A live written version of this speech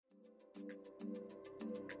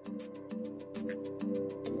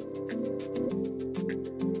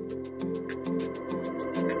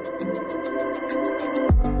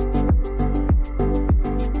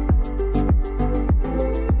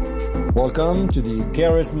Welcome to the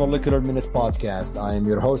Caris Molecular Minute Podcast. I am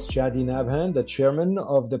your host, Shadi Nabhan, the chairman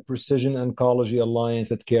of the Precision Oncology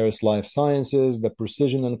Alliance at Caris Life Sciences. The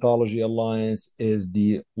Precision Oncology Alliance is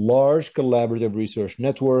the large collaborative research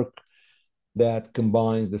network that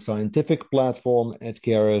combines the scientific platform at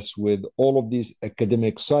Caris with all of these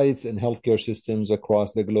academic sites and healthcare systems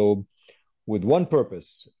across the globe with one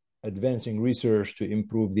purpose: advancing research to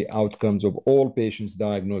improve the outcomes of all patients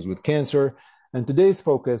diagnosed with cancer. And today's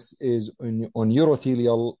focus is on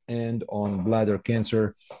urothelial and on bladder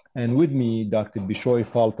cancer. And with me, Dr. Bishoy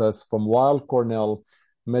Faltas from Weill Cornell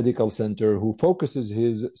Medical Center, who focuses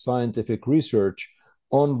his scientific research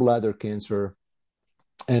on bladder cancer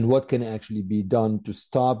and what can actually be done to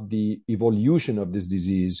stop the evolution of this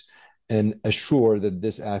disease and assure that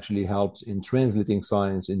this actually helps in translating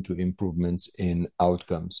science into improvements in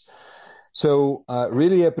outcomes. So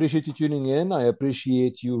really appreciate you tuning in. I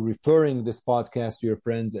appreciate you referring this podcast to your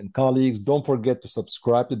friends and colleagues. Don't forget to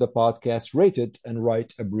subscribe to the podcast, rate it, and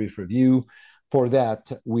write a brief review. For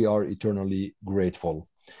that, we are eternally grateful.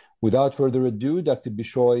 Without further ado, Dr.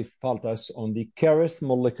 Bishoy Faltas on the Caris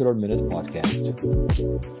Molecular Minute Podcast.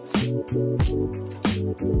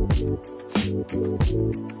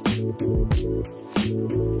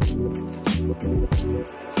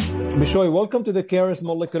 Bishoy, welcome to the Caris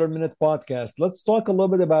Molecular Minute Podcast. Let's talk a little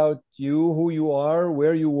bit about you, who you are,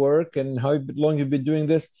 where you work, and how long you've been doing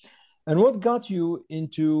this, and what got you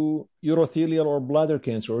into urothelial or bladder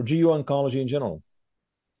cancer or GU oncology in general.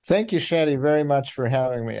 Thank you, Shadi, very much for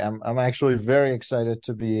having me. I'm actually very excited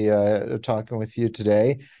to be talking with you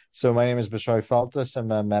today. So my name is Bishoy Faltas.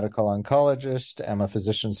 I'm a medical oncologist. I'm a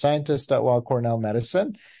physician scientist at Weill Cornell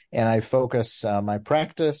Medicine, and I focus my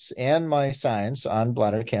practice and my science on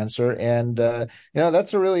bladder cancer. And,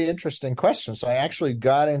 that's a really interesting question. So I actually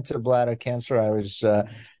got into bladder cancer. I was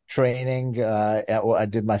training I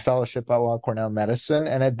did my fellowship at Weill Cornell Medicine.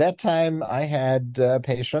 And at that time, I had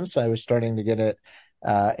patients. I was starting to get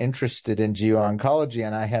interested in GU oncology,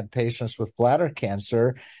 and I had patients with bladder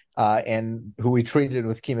cancer and who we treated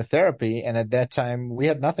with chemotherapy. And at that time, we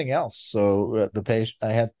had nothing else. So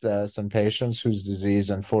I had some patients whose disease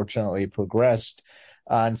unfortunately progressed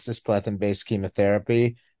on cisplatin-based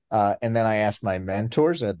chemotherapy. And then I asked my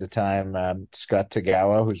mentors at the time, Scott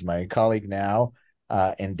Tagawa, who's my colleague now,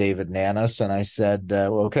 and David Nanas, and I said,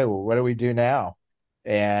 what do we do now?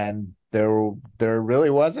 And there really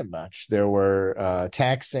wasn't much. There were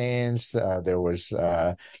taxanes, there was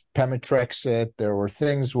pemetrexed. There were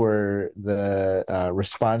things where the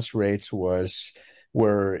response rates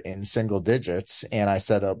were in single digits, and I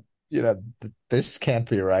said, this can't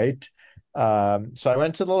be right. So I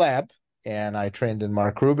went to the lab, and I trained in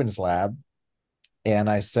Mark Rubin's lab, and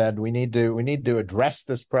I said, we need to address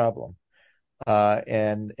this problem.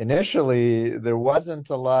 And initially, there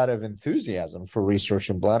wasn't a lot of enthusiasm for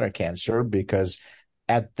research in bladder cancer because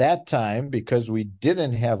at that time, because we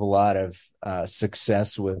didn't have a lot of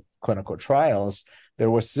success with clinical trials,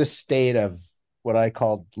 there was this state of what I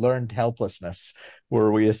called learned helplessness,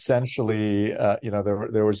 where we essentially,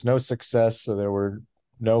 there was no success, so there were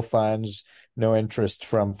no funds, no interest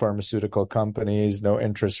from pharmaceutical companies, no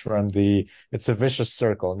interest from it's a vicious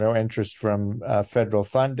circle, no interest from federal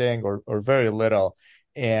funding or very little.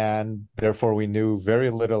 And therefore, we knew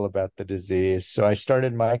very little about the disease. So I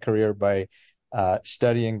started my career by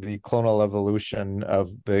studying the clonal evolution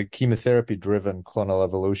of the chemotherapy-driven clonal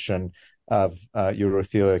evolution of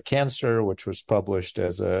urothelial cancer, which was published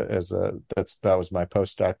that was my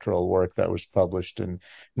postdoctoral work that was published in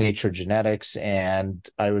Nature Genetics. And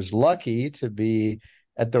I was lucky to be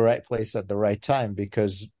at the right place at the right time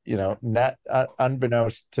because, not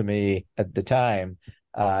unbeknownst to me at the time,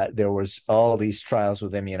 there was all these trials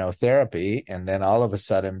with immunotherapy. And then all of a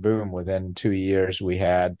sudden, boom, within 2 years, we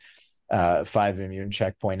had 5 immune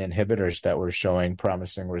checkpoint inhibitors that were showing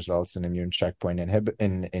promising results in immune checkpoint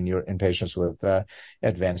in patients with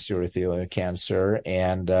advanced urothelial cancer,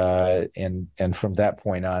 and from that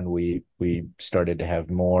point on, we started to have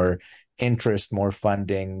more interest, more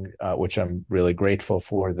funding, which I'm really grateful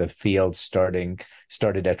for. The field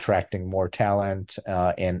started attracting more talent,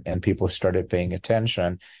 and people started paying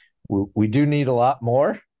attention. We do need a lot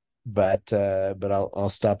more. But I'll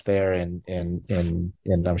stop there, and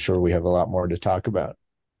I'm sure we have a lot more to talk about.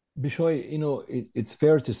 Bishoy, it's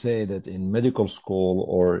fair to say that in medical school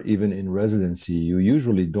or even in residency, you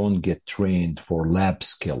usually don't get trained for lab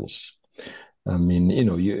skills. I mean,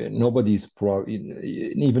 nobody's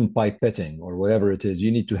even pipetting or whatever it is.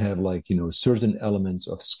 You need to have certain elements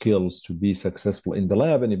of skills to be successful in the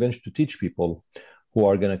lab and eventually to teach people who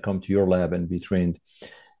are going to come to your lab and be trained.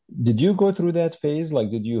 Did you go through that phase?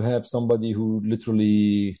 Like, did you have somebody who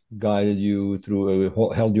literally guided you through,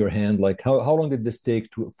 held your hand? Like, how long did this take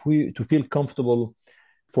to feel comfortable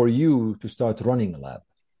for you to start running a lab?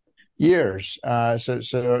 Years.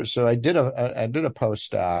 So I did a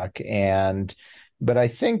postdoc, but I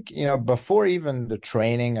think, before even the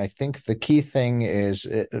training, I think the key thing is,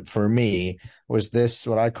 for me, was this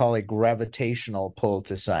what I call a gravitational pull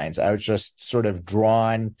to science. I was just sort of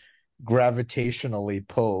drawn, gravitationally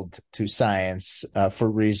pulled to science, for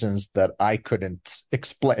reasons that I couldn't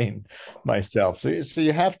explain myself. So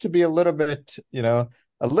you have to be a little bit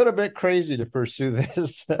crazy to pursue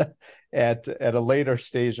this at a later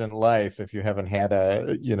stage in life if you haven't had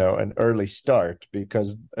an early start,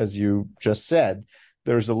 because, as you just said,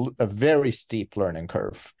 there's a very steep learning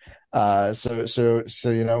curve. So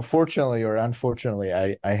fortunately or unfortunately,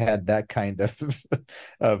 I had that kind of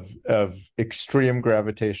of extreme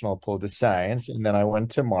gravitational pull to science, and then I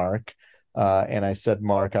went to Mark. And I said,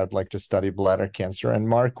 Mark, I'd like to study bladder cancer. And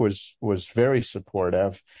Mark was very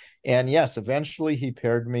supportive. And yes, eventually he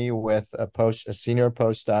paired me with a senior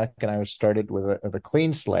postdoc, and I was started with a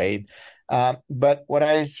clean slate. But what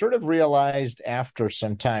I sort of realized after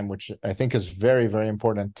some time, which I think is very, very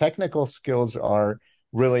important, technical skills are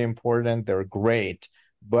really important. They're great.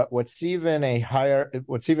 But what's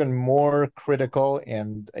even more critical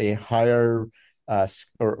and a higher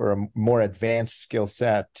or a more advanced skill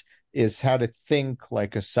set is how to think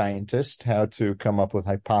like a scientist, how to come up with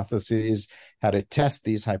hypotheses, how to test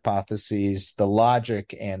these hypotheses, the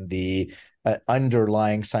logic and the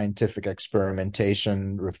underlying scientific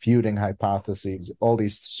experimentation, refuting hypotheses, all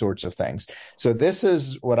these sorts of things. So this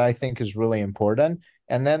is what I think is really important.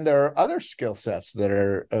 And then there are other skill sets that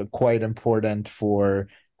are quite important for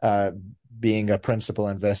being a principal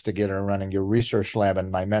investigator and running your research lab.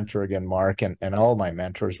 And my mentor, again, Mark, and all my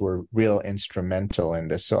mentors were real instrumental in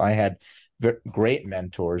this. So I had great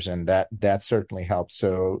mentors, and that certainly helped.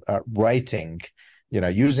 So writing,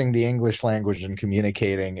 using the English language and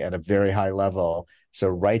communicating at a very high level. So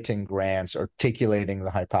writing grants, articulating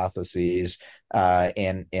the hypotheses,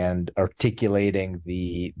 and articulating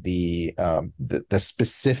the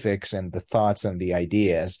specifics and the thoughts and the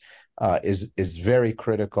ideas is very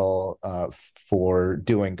critical for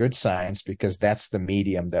doing good science, because that's the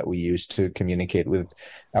medium that we use to communicate with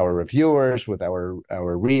our reviewers, with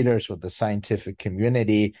our readers, with the scientific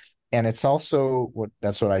community. And it's also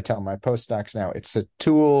that's what I tell my postdocs now. It's a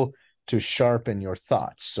tool to sharpen your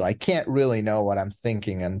thoughts. So I can't really know what I'm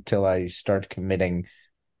thinking until I start committing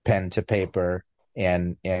pen to paper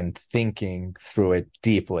and thinking through it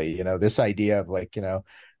deeply. This idea of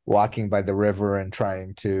walking by the river and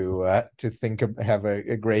trying to have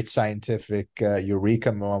a great scientific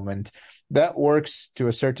eureka moment, that works to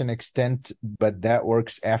a certain extent, but that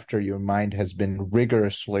works after your mind has been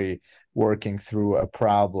rigorously working through a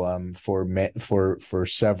problem for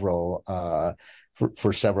several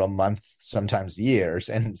months, sometimes years,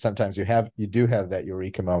 and sometimes you do have that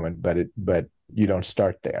eureka moment, but you don't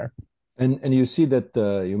start there. And you see that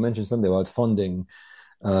you mentioned something about funding.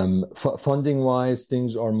 Funding wise,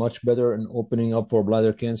 things are much better in opening up for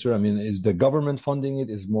bladder cancer. I mean, is the government funding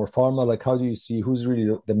it? Is more pharma? Like, how do you see who's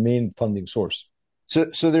really the main funding source?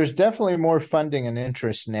 So there's definitely more funding and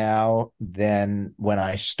interest now than when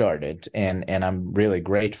I started, and I'm really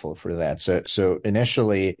grateful for that. So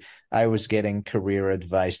initially, I was getting career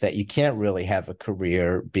advice that you can't really have a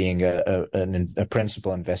career being a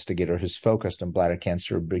principal investigator who's focused on bladder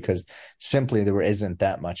cancer, because simply there isn't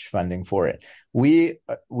that much funding for it. We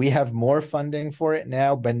have more funding for it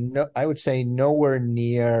now, but I would say nowhere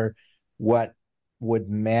near what would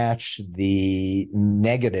match the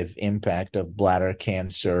negative impact of bladder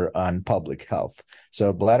cancer on public health.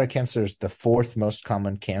 So bladder cancer is the fourth most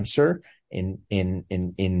common cancer in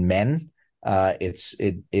men. There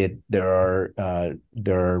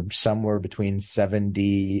are somewhere between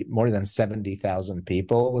more than 70,000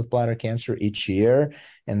 people with bladder cancer each year,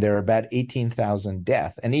 and there are about 18,000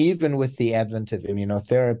 deaths. And even with the advent of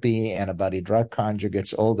immunotherapy, antibody drug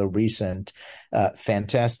conjugates, all the recent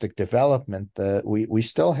fantastic development, we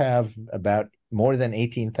still have about more than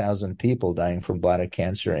 18,000 people dying from bladder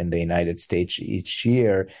cancer in the United States each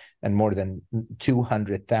year, and more than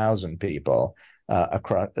 200,000 people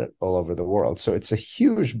across all over the world. So it's a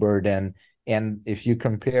huge burden. And if you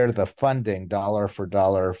compare the funding dollar for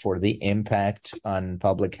dollar for the impact on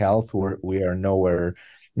public health, we are nowhere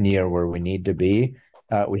near where we need to be.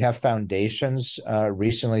 We have foundations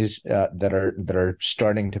recently that are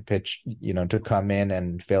starting to pitch, to come in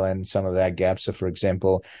and fill in some of that gap. So, for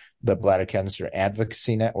example, the Bladder Cancer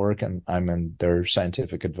Advocacy Network, and I'm in their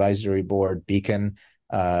scientific advisory board, Beacon,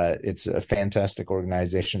 It's a fantastic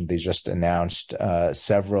organization. They just announced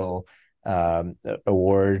several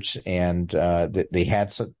awards, and they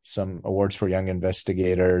had some awards for young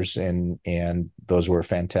investigators, and those were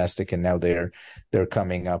fantastic. And now they're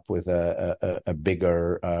coming up with a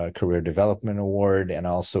bigger career development award, and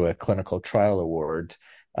also a clinical trial award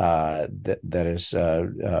that is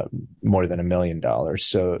more than $1 million.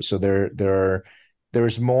 So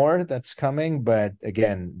there's more that's coming, but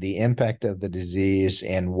again, the impact of the disease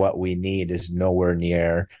and what we need is nowhere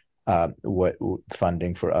near what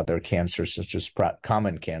funding for other cancers, such as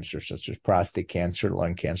common cancers, such as prostate cancer,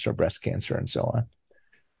 lung cancer, breast cancer, and so on.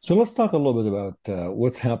 So let's talk a little bit about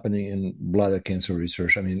what's happening in bladder cancer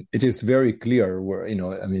research. I mean, it is very clear where,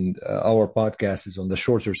 our podcast is on the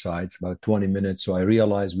shorter side, it's about 20 minutes. So I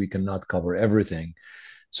realize we cannot cover everything.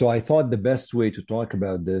 So I thought the best way to talk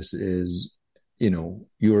about this is,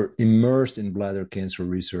 you're immersed in bladder cancer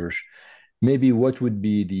research. Maybe what would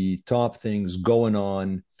be the top things going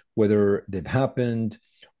on, whether they've happened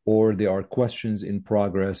or there are questions in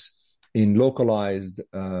progress in localized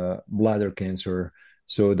bladder cancer.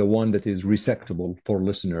 So the one that is resectable for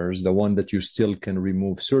listeners, the one that you still can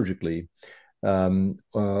remove surgically,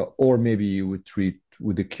 or maybe you would treat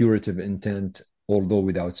with a curative intent, although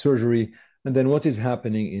without surgery. And then what is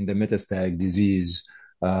happening in the metastatic disease,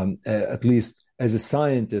 at least as a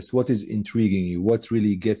scientist, what is intriguing you? What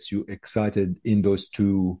really gets you excited in those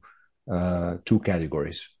two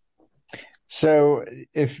categories? So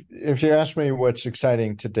if you ask me what's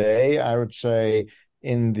exciting today, I would say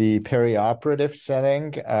in the perioperative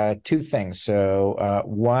setting, two things. So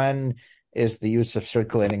one is the use of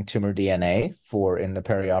circulating tumor DNA in the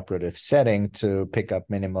perioperative setting to pick up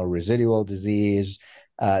minimal residual disease,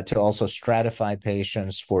 to also stratify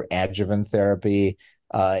patients for adjuvant therapy.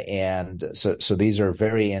 And so these are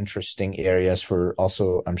very interesting areas for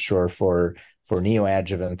also, I'm sure, for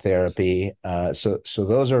neoadjuvant therapy. So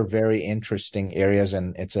those are very interesting areas,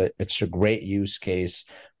 and it's a great use case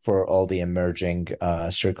for all the emerging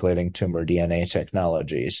circulating tumor DNA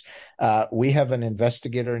technologies. We have an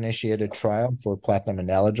investigator-initiated trial for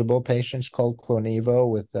platinum-ineligible patients called Clonivo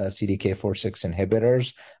with CDK4/6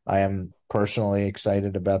 inhibitors. I am personally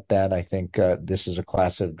excited about that. I think this is a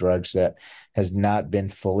class of drugs that has not been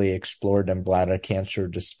fully explored in bladder cancer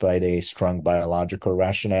despite a strong biological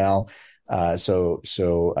rationale. So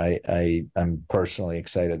I'm personally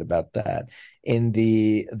excited about that.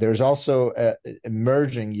 There's also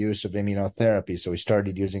emerging use of immunotherapy. So we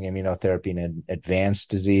started using immunotherapy in advanced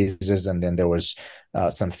diseases, and then there was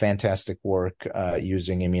some fantastic work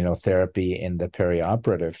using immunotherapy in the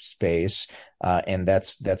perioperative space, and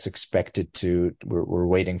that's expected to. We're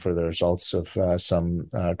waiting for the results of some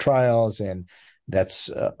trials, and that's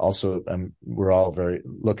also we're all very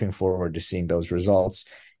looking forward to seeing those results.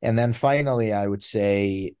 And then finally, I would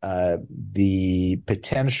say the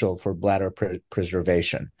potential for bladder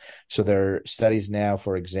preservation. So there are studies now,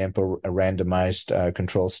 for example, a randomized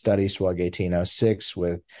controlled study, SWOG 1806,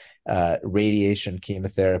 with radiation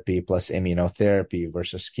chemotherapy plus immunotherapy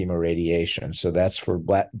versus chemoradiation. So that's for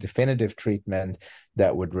definitive treatment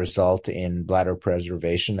that would result in bladder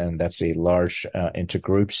preservation, and that's a large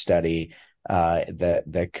intergroup study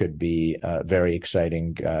that could be very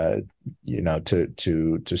exciting, to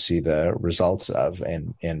see the results of,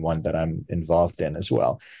 and one that I'm involved in as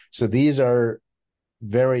well. So these are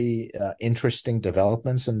very interesting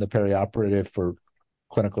developments in the perioperative for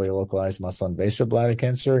clinically localized muscle invasive bladder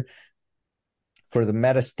cancer. For the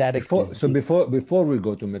metastatic before we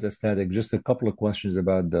go to metastatic, just a couple of questions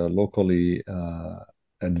about the locally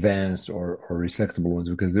advanced or resectable ones,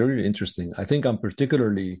 because they're really interesting. I think I'm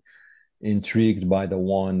particularly intrigued by the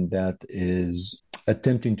one that is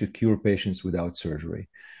attempting to cure patients without surgery.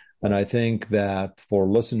 And I think that for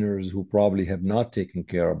listeners who probably have not taken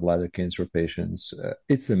care of bladder cancer patients,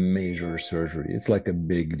 it's a major surgery. It's like a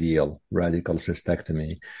big deal, radical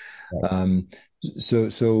cystectomy. Right.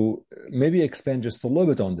 So maybe expand just a little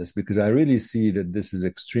bit on this, because I really see that this is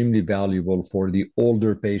extremely valuable for the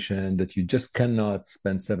older patient that you just cannot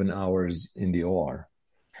spend 7 hours in the OR.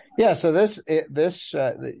 Yeah, so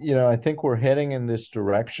I think we're heading in this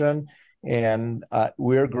direction, and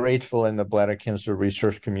we're grateful in the bladder cancer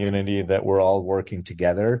research community that we're all working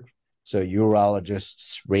together. So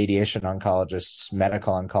urologists, radiation oncologists,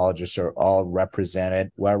 medical oncologists are all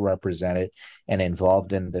well represented, and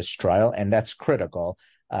involved in this trial, and that's critical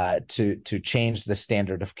to change the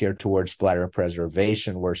standard of care towards bladder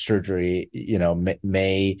preservation, where surgery,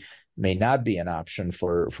 may not be an option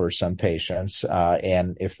for some patients.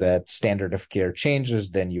 And if that standard of care changes,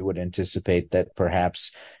 then you would anticipate that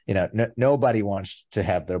perhaps, nobody wants to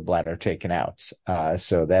have their bladder taken out.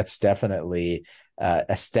 So that's definitely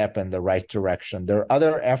a step in the right direction. There are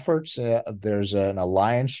other efforts. There's an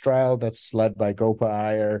alliance trial that's led by Gopa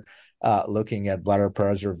Iyer, looking at bladder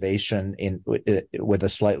preservation with a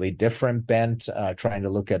slightly different bent, trying to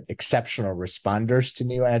look at exceptional responders to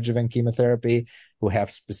neoadjuvant chemotherapy who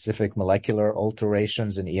have specific molecular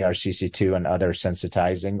alterations in ERCC2 and other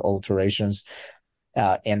sensitizing alterations.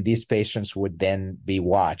 And these patients would then be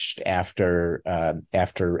watched after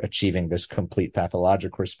achieving this complete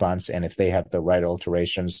pathologic response. And if they have the right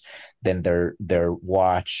alterations, then they're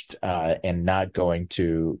watched and not going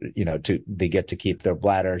to, they get to keep their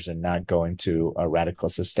bladders and not going to a radical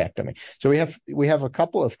cystectomy. So we have a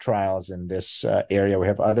couple of trials in this area. We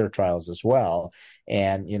have other trials as well.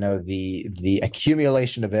 And, the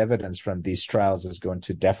accumulation of evidence from these trials is going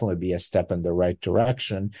to definitely be a step in the right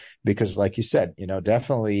direction because, like you said,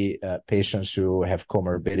 definitely patients who have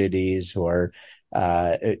comorbidities, who are,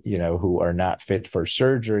 who are not fit for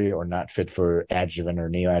surgery or not fit for adjuvant or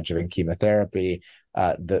neoadjuvant chemotherapy,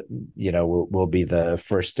 will be the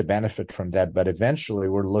first to benefit from that. But eventually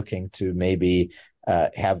we're looking to maybe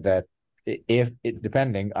have that,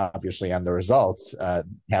 depending obviously on the results,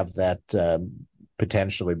 have that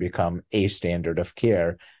potentially become a standard of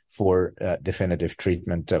care for definitive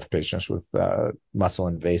treatment of patients with muscle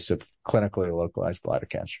invasive clinically localized bladder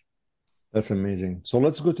cancer. That's amazing. So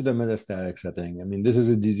let's go to the metastatic setting. I mean, this is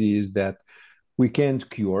a disease that we can't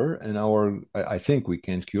cure, and I think we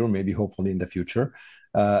can't cure, maybe hopefully in the future.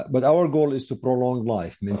 But our goal is to prolong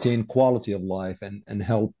life, maintain quality of life, and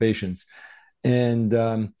help patients.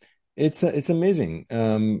 And it's amazing.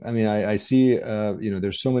 I see,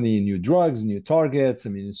 there's so many new drugs, new targets. I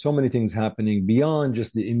mean, so many things happening beyond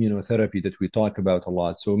just the immunotherapy that we talk about a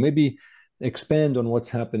lot. So maybe expand on what's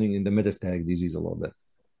happening in the metastatic disease a little bit.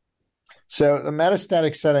 So the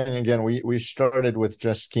metastatic setting, again, we started with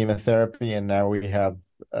just chemotherapy, and now we have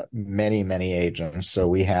many, many agents. So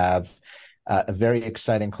we have a very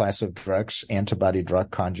exciting class of drugs, antibody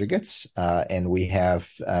drug conjugates, and we have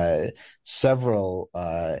several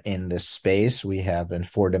in this space. We have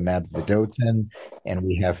enfortumab vedotin, and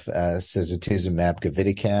we have sacituzumab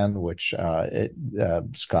govitecan, which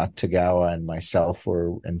Scott Tagawa and myself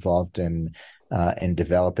were involved in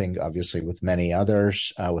developing, obviously with many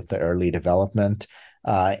others, with the early development.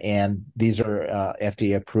 And these are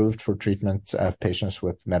FDA approved for treatment of patients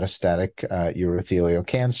with metastatic urothelial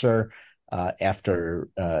cancer after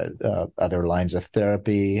other lines of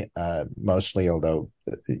therapy, mostly, although,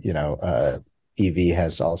 EV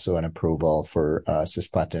has also an approval for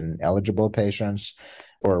cisplatin eligible patients,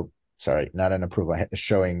 or sorry, not an approval,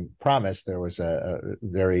 showing promise. There was a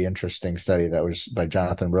very interesting study that was by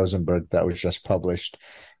Jonathan Rosenberg that was just published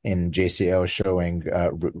in JCO showing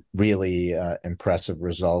really impressive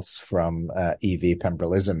results from EV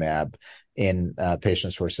pembrolizumab in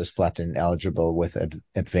patients who are cisplatin eligible with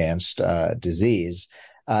advanced disease.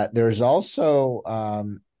 There's also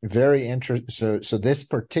very interesting. So this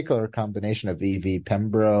particular combination of EV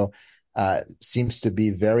pembro seems to be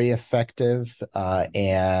very effective,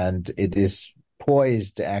 and it is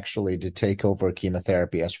poised actually to take over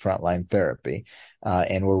chemotherapy as frontline therapy.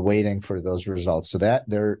 And we're waiting for those results. So that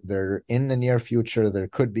they're in the near future. There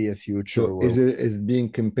could be a future. So is it being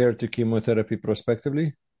compared to chemotherapy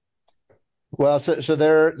prospectively? Well, so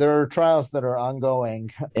there are trials that are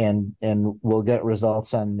ongoing, and we'll get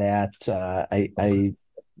results on that.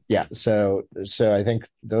 So I think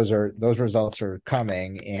those results are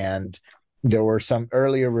coming, and there were some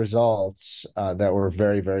earlier results that were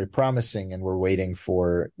very, very promising, and we're waiting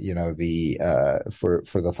for the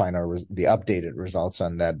final the updated results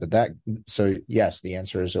on that. But so yes, the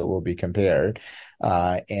answer is it will be compared,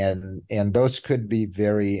 and those could be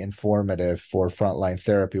very informative for frontline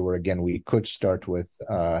therapy, where again we could start with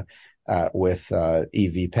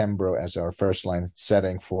EV pembro as our first line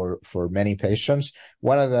setting for many patients.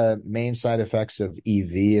 One of the main side effects of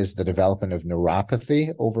EV is the development of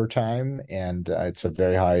neuropathy over time, and it's a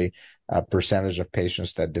very high percentage of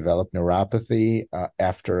patients that develop neuropathy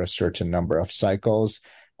after a certain number of cycles.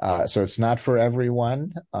 So it's not for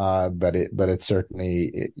everyone, but it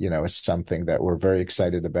certainly, is something that we're very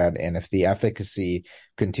excited about. And if the efficacy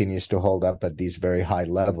continues to hold up at these very high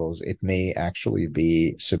levels, it may actually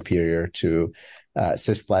be superior to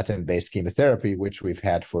cisplatin-based chemotherapy, which we've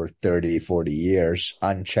had for 30, 40 years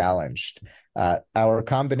unchallenged. Our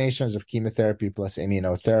combinations of chemotherapy plus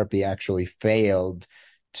immunotherapy actually failed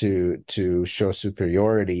to show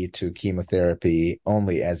superiority to chemotherapy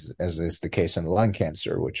only, as is the case in lung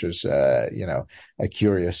cancer, which is a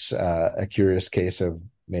curious case of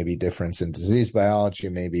maybe difference in disease biology,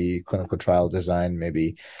 maybe clinical trial design,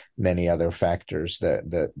 maybe many other factors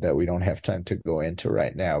that we don't have time to go into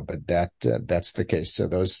right now. But that's the case. So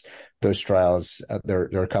those trials, there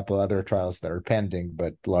are a couple other trials that are pending,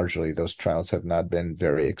 but largely those trials have not been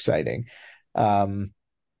very exciting.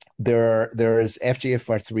 There is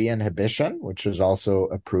FGFR3 inhibition, which is also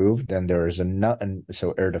approved, and there is so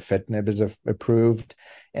erdafitinib is approved,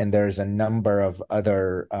 and there's a number of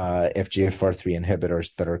other FGFR3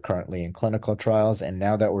 inhibitors that are currently in clinical trials. And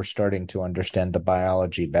now that we're starting to understand the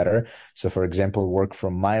biology better, so for example, work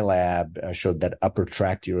from my lab showed that upper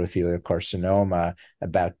tract urothelial carcinoma,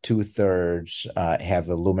 about 2/3 have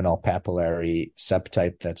a luminal papillary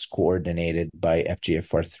subtype that's coordinated by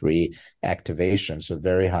FGFR3 activation. So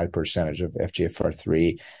very high percentage of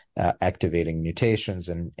FGFR3 activating mutations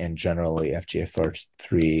and generally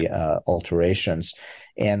FGFR3 alterations.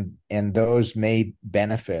 And those may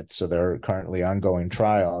benefit. So there are currently ongoing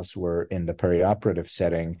trials where in the perioperative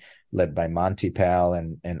setting led by Montipal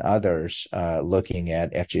and others looking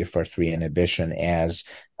at FGFR3 inhibition as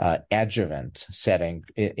adjuvant setting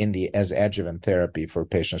as adjuvant therapy for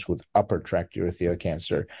patients with upper tract urothelial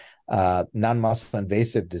cancer. Non-muscle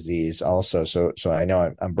invasive disease also. So I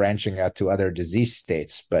know I'm branching out to other disease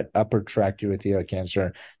states, but upper tract urothelial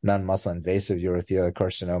cancer, non-muscle invasive urothelial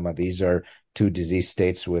carcinoma, these are two disease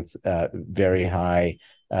states with very high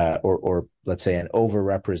or let's say an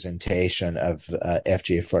overrepresentation of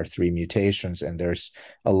FGFR3 mutations. And there's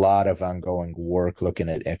a lot of ongoing work looking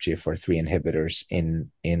at FGFR3 inhibitors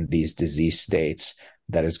in these disease states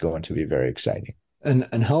that is going to be very exciting.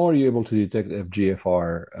 And how are you able to detect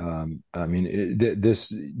FGFR? I mean,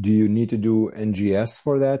 do you need to do NGS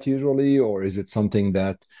for that usually, or is it something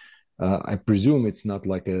that I presume it's not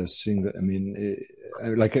like a single? I mean,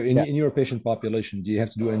 in your patient population, do you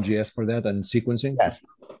have to do NGS for that and sequencing?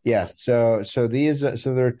 Yes. So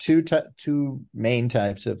there are two main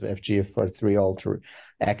types of FGFR3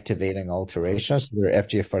 activating alterations. There are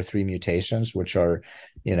FGFR3 mutations, which are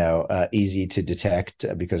easy to detect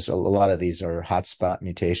because a lot of these are hotspot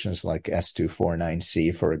mutations like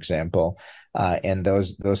S249C, for example, and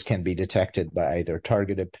those can be detected by either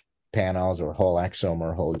targeted panels or whole exome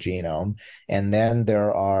or whole genome. And then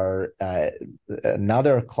there are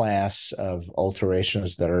another class of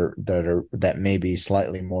alterations that may be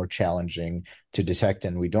slightly more challenging to detect,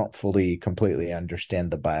 and we don't completely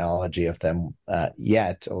understand the biology of them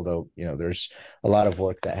yet, although there's a lot of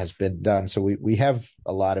work that has been done. So we have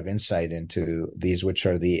a lot of insight into these, which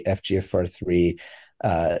are the FGFR3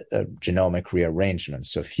 genomic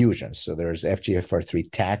rearrangements, so fusions. So there's FGFR3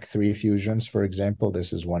 TAC3 fusions, for example.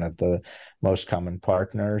 This is one of the most common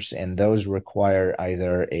partners, and those require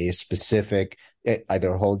either a specific,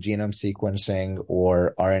 either whole genome sequencing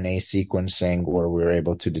or RNA sequencing, where we're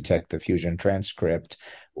able to detect the fusion transcript,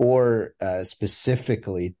 or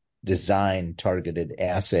specifically design targeted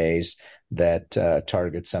assays that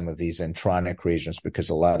target some of these intronic regions, because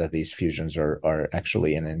a lot of these fusions are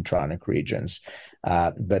actually in intronic regions.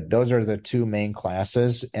 But those are the two main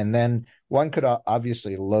classes. And then one could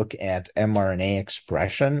obviously look at mRNA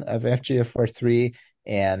expression of FGFR3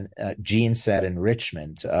 and gene set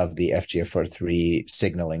enrichment of the FGFR3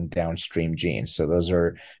 signaling downstream genes. So those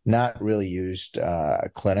are not really used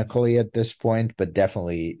clinically at this point, but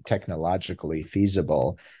definitely technologically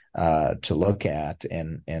feasible to look at,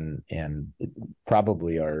 and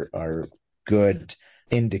probably are good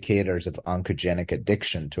indicators of oncogenic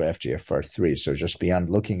addiction to FGFR3. So just beyond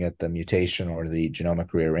looking at the mutation or the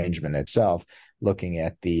genomic rearrangement itself, looking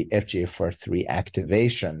at the FGFR3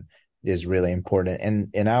 activation is really important. And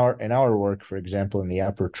in our work, for example, in the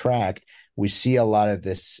upper tract, we see a lot of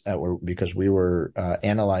this because we were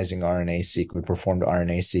analyzing RNA-seq. We performed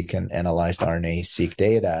RNA-seq and analyzed RNA-seq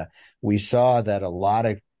data. We saw that a lot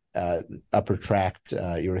of upper tract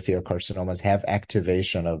urothelial carcinomas have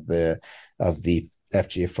activation of the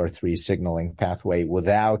FGFR3 signaling pathway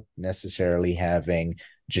without necessarily having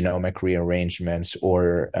genomic rearrangements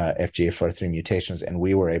or FGFR3 mutations. And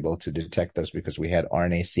we were able to detect those because we had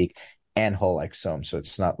RNA-seq and whole exome. So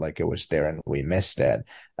it's not like it was there and we missed it.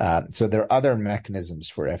 So there are other mechanisms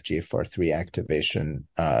for FGFR3 activation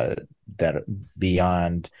that are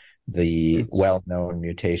beyond the well-known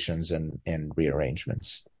mutations and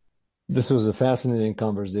rearrangements. This was a fascinating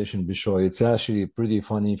conversation, Bishoy. It's actually pretty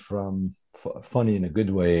funny funny in a good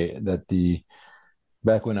way that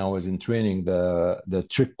back when I was in training, the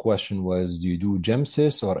trick question was, do you do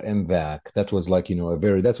GemCis or MVAC? That was like,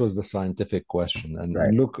 that was the scientific question. And, right.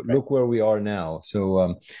 and look where we are now.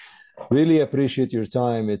 So really appreciate your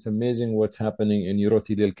time. It's amazing what's happening in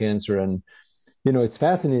urothelial cancer. And It's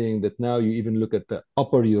fascinating that now you even look at the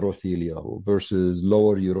upper urothelial versus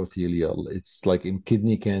lower urothelial. It's like in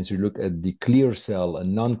kidney cancer, you look at the clear cell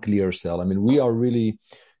and non-clear cell. I mean,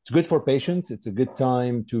 it's good for patients. It's a good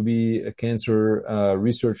time to be a cancer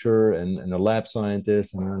researcher and a lab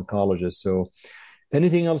scientist and an oncologist. So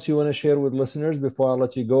anything else you want to share with listeners before I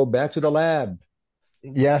let you go back to the lab?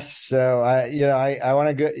 Yes. So I want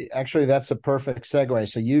to go. Actually, that's a perfect segue.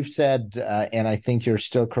 So you've said, and I think you're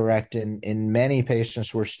still correct. In many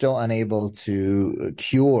patients, we're still unable to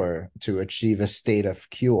achieve a state of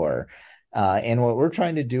cure. And what we're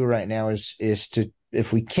trying to do right now is to,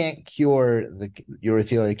 if we can't cure the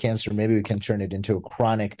urothelial cancer, maybe we can turn it into a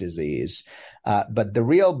chronic disease. But the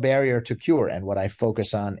real barrier to cure, and what I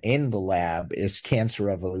focus on in the lab, is cancer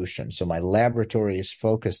evolution. So my laboratory is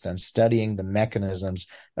focused on studying the mechanisms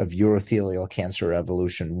of urothelial cancer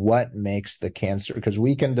evolution. What makes the cancer? Because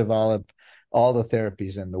we can develop all the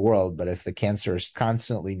therapies in the world, but if the cancer is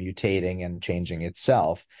constantly mutating and changing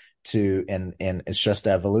itself, and it's just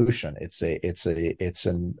evolution. It's a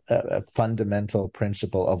fundamental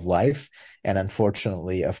principle of life, and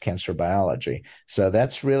unfortunately of cancer biology. So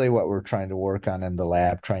that's really what we're trying to work on in the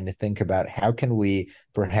lab, trying to think about how can we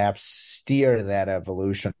perhaps steer that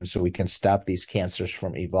evolution so we can stop these cancers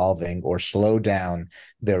from evolving or slow down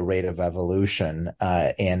their rate of evolution,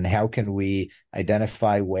 and how can we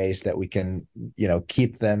identify ways that we can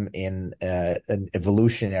keep them in an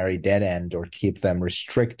evolutionary dead end, or keep them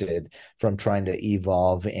restricted from trying to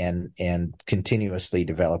evolve and continuously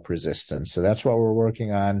develop resistance. So that's what we're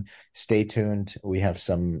working on. Stay tuned. We have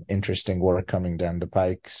some interesting work coming down the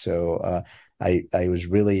pike. So I was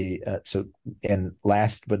really and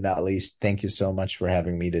last but not least, thank you so much for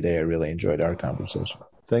having me today. I really enjoyed our conversation.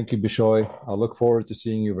 Thank you, Bishoy. I look forward to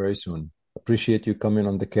seeing you very soon. Appreciate you coming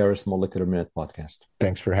on the Caris Molecular Minute podcast.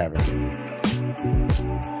 Thanks for having me.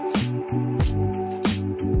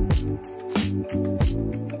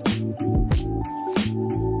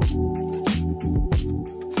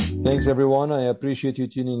 Thanks, everyone. I appreciate you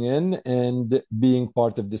tuning in and being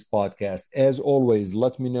part of this podcast. As always,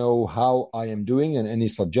 let me know how I am doing and any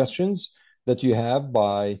suggestions that you have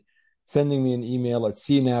by sending me an email at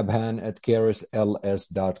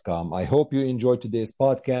cnabhan@carisls.com. I hope you enjoyed today's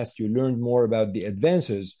podcast. You learned more about the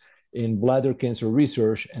advances in bladder cancer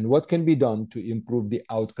research and what can be done to improve the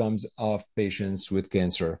outcomes of patients with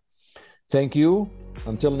cancer. Thank you.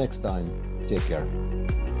 Until next time, take care.